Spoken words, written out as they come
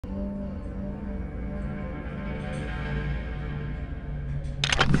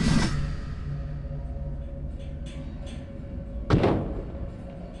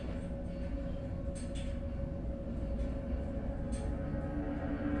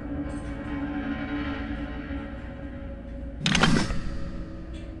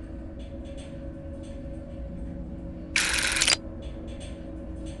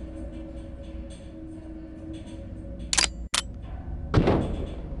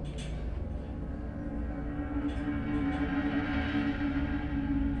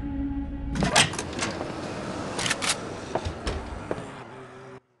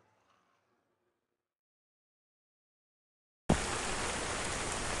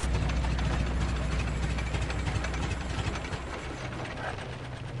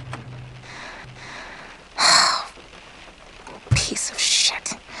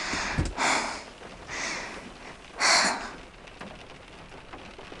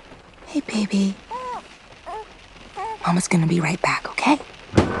Hey, baby. Mama's gonna be right back, okay?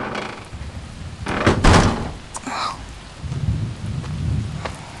 Oh.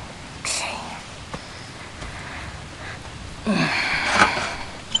 Okay.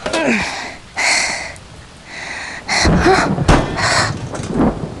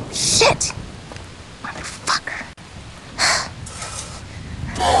 Shit! Motherfucker.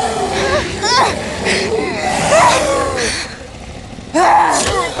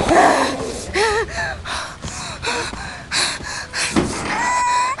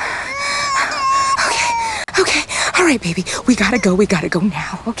 Okay. All right, baby. We gotta go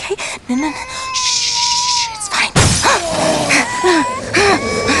now, okay? No. Shh, it's fine.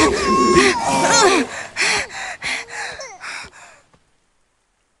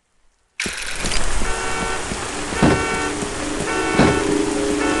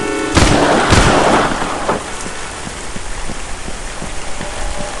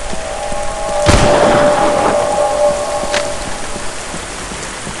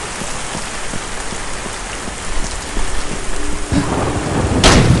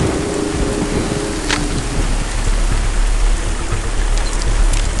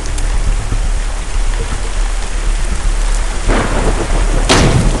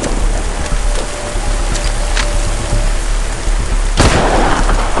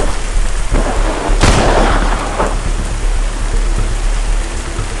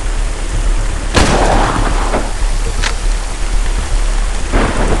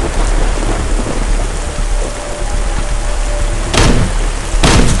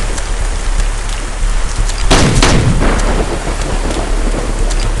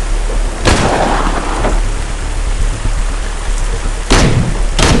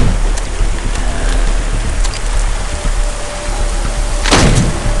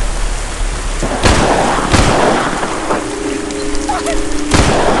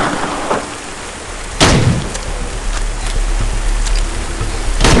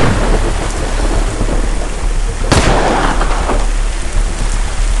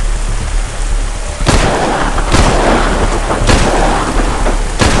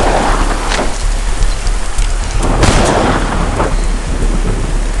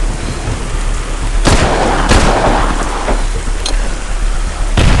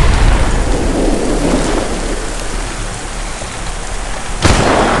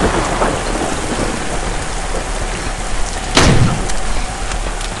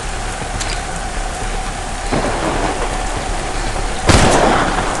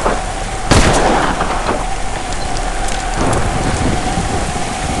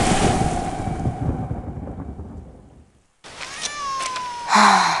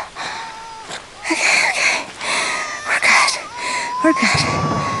 Okay. We're good.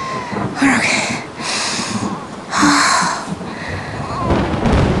 We're okay.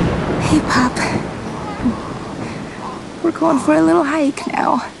 Hey, Pop. We're going for a little hike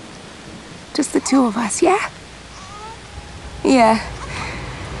now. Just the two of us, yeah? Yeah.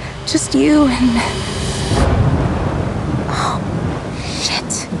 Just you and... Oh,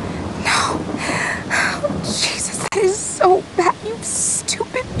 shit. No. Oh, Jesus, that is so bad, you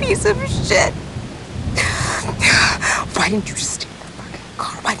stupid piece of shit. Why didn't you just stay in the fucking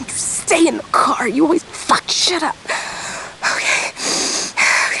car? Why didn't you stay in the car? You always fuck shit up. Okay.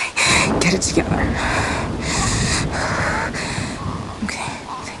 Get it together. Okay,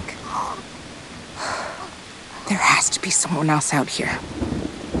 think. There has to be someone else out here.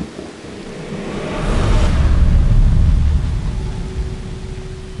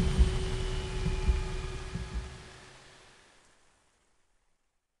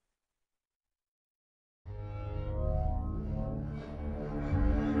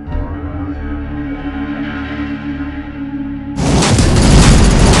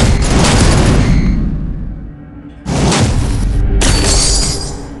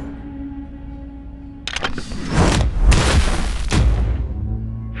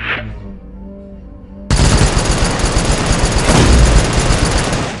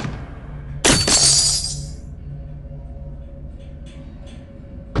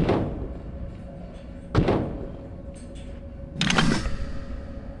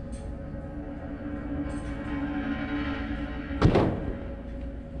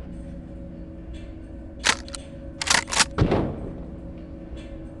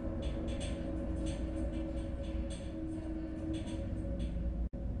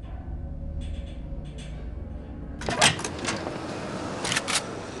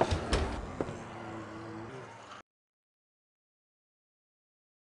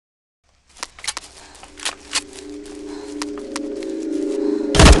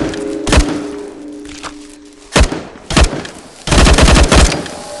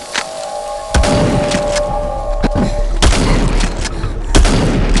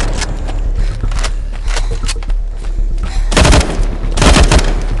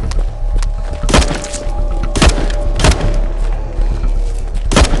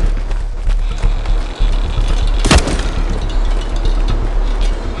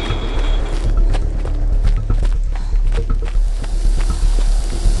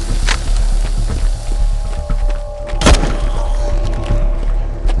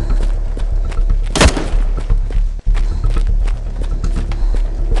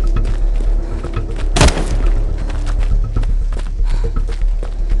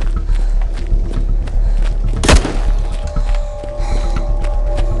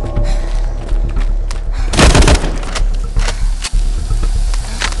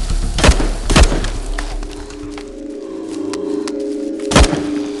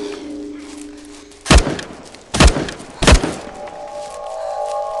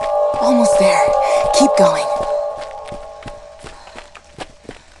 Almost there. Keep going.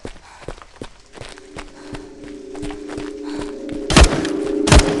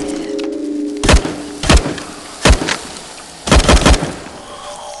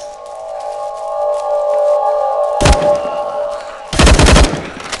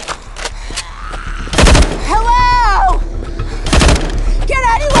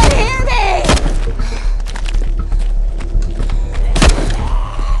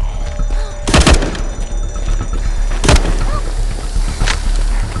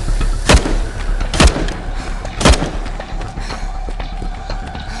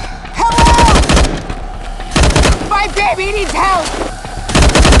 Baby needs help!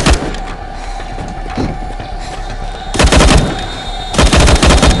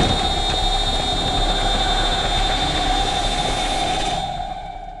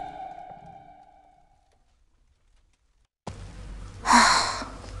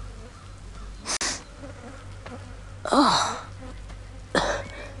 Oh.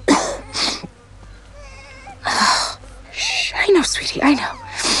 Shh, I know, sweetie, I know.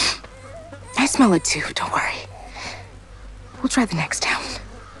 I smell it too, don't worry. We'll try the next town.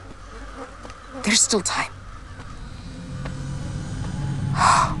 There's still time.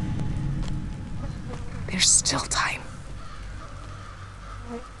 There's still time.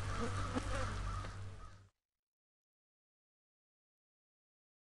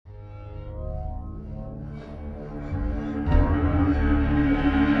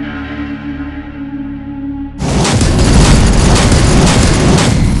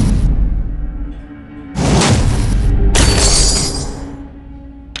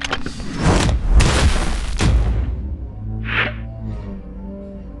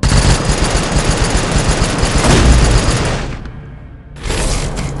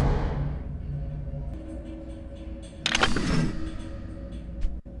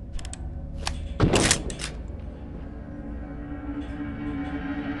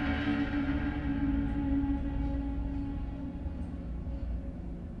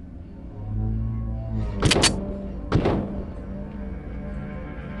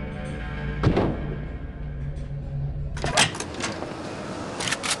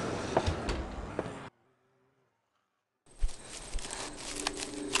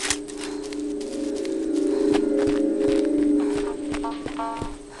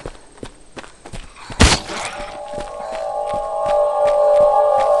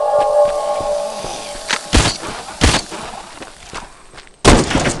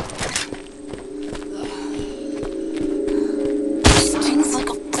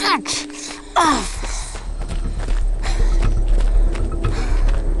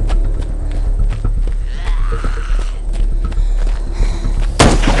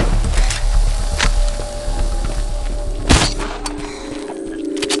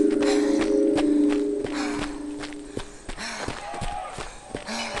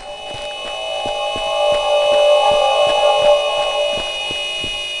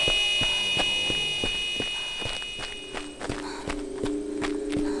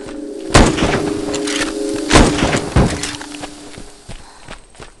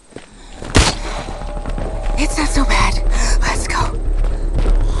 It's not so bad. Let's go.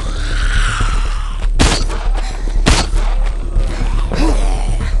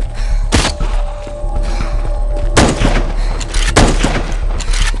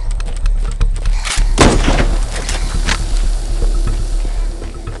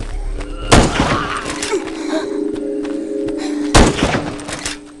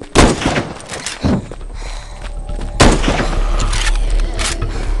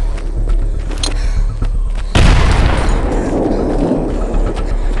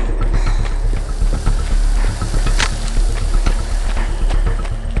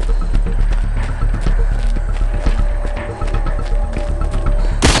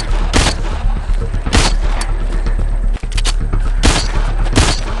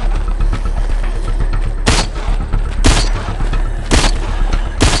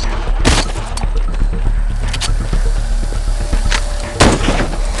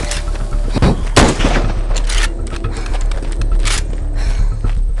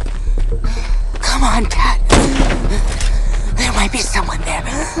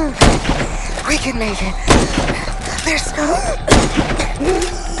 We can make it. There's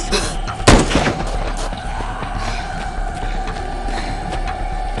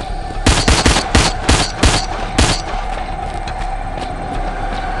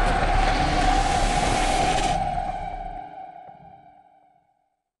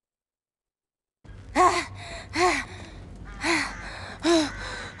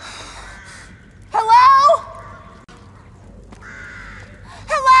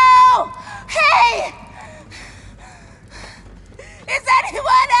Hello?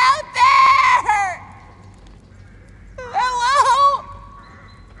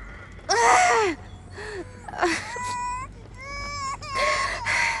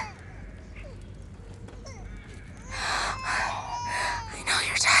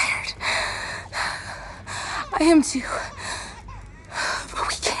 I am too. But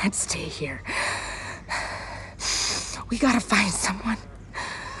we can't stay here. We gotta find someone.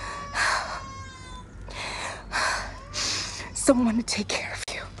 Someone to take care of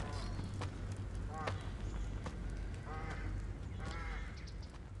you.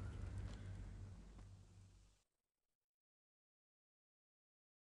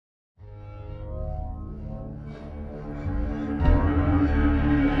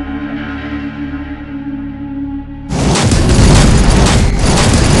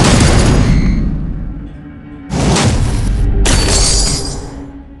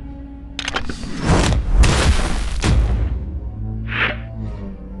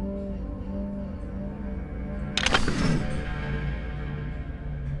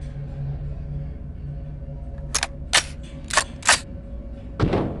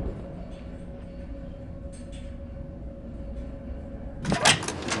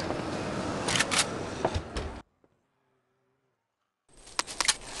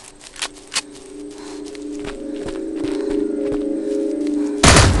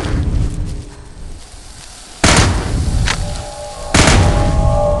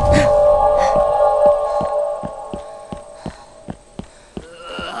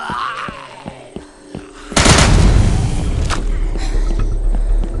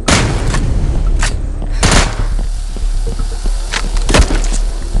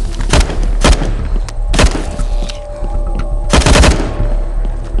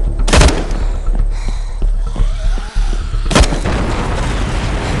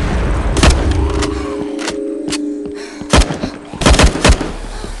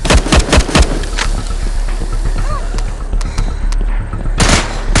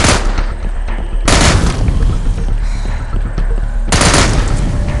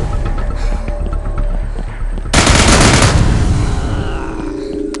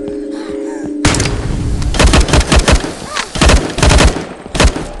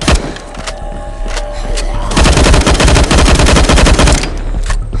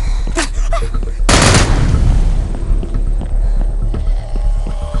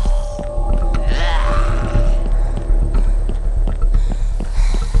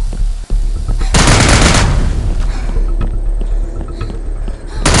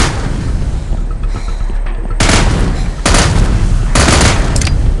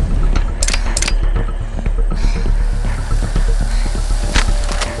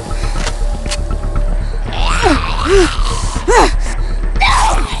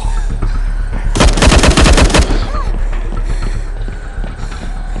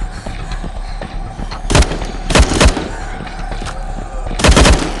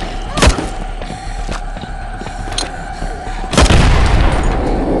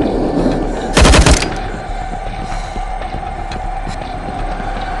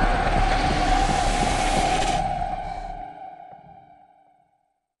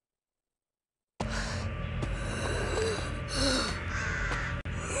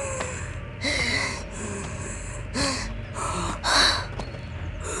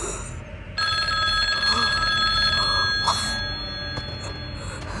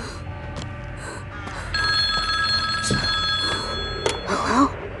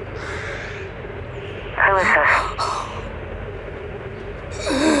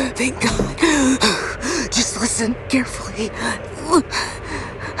 Thank God. Just listen carefully.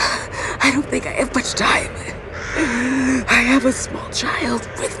 I don't think I have much time. I have a small child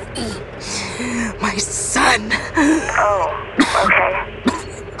with me. My son. Oh, okay.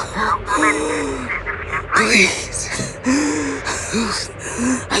 Please.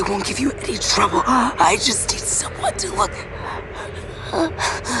 I won't give you any trouble. I just need someone to look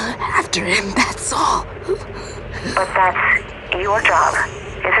after him, that's all. But that's your job,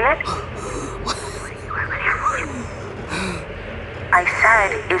 isn't it? I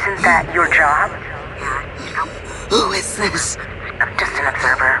said, isn't that your job? Who is this? I'm just an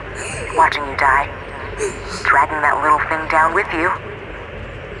observer, watching you die. Dragging that little thing down with you.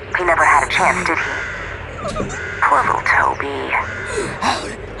 He never had a chance, did he? Poor little Toby.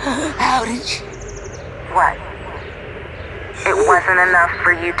 How did you... What? It wasn't enough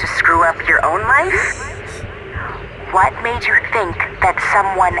for you to screw up your own life? What made you think that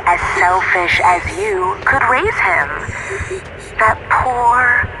someone as selfish as you could raise him? That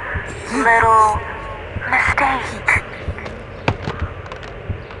poor little mistake.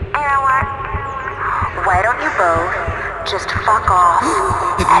 You know what? Why don't you both just fuck off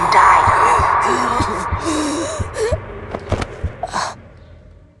and die?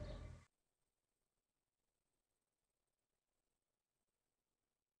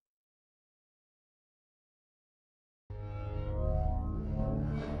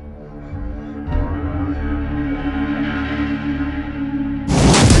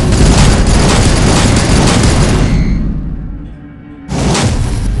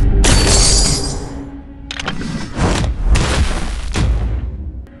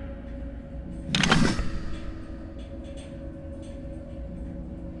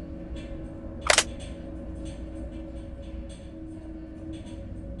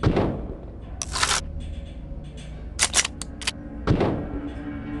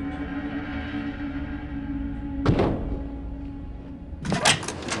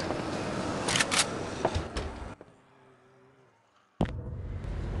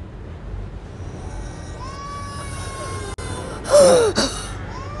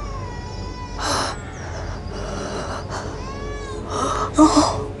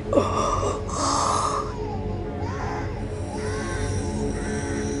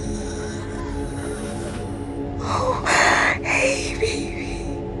 Hey, baby.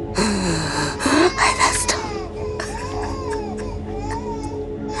 I messed up.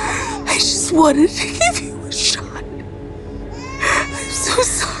 I just wanted to give you a shot. I'm so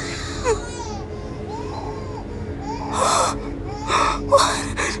sorry. What?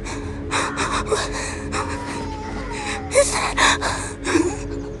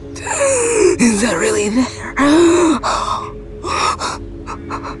 Is that really there?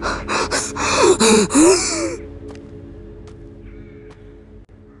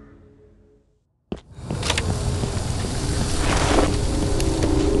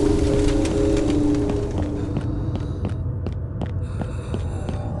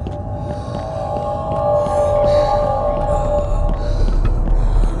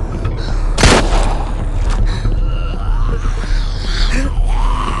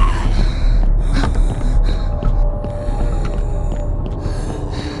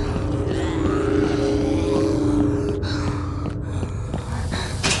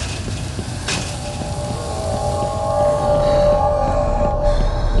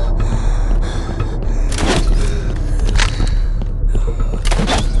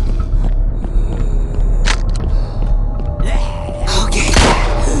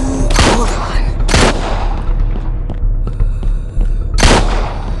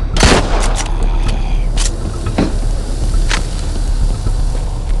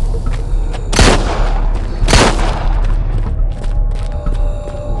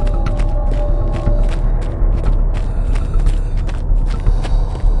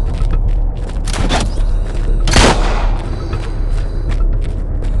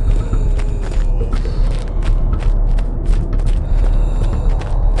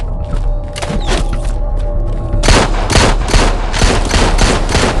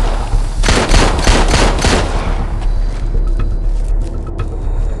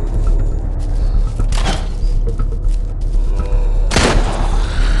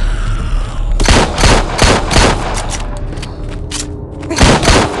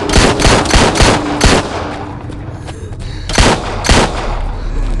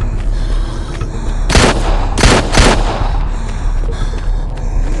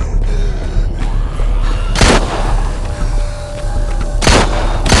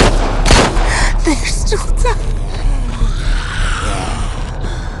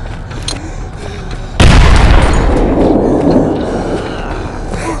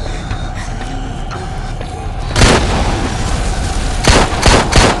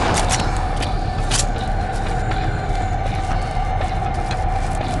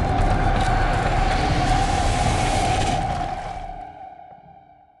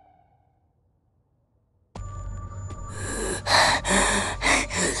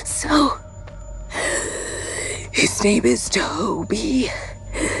 So, his name is Toby.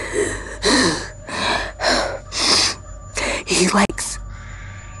 He likes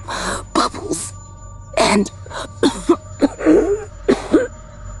bubbles and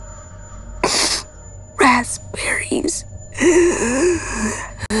raspberries.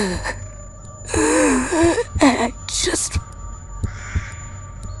 And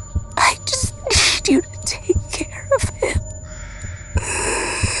I just need you to take care of him.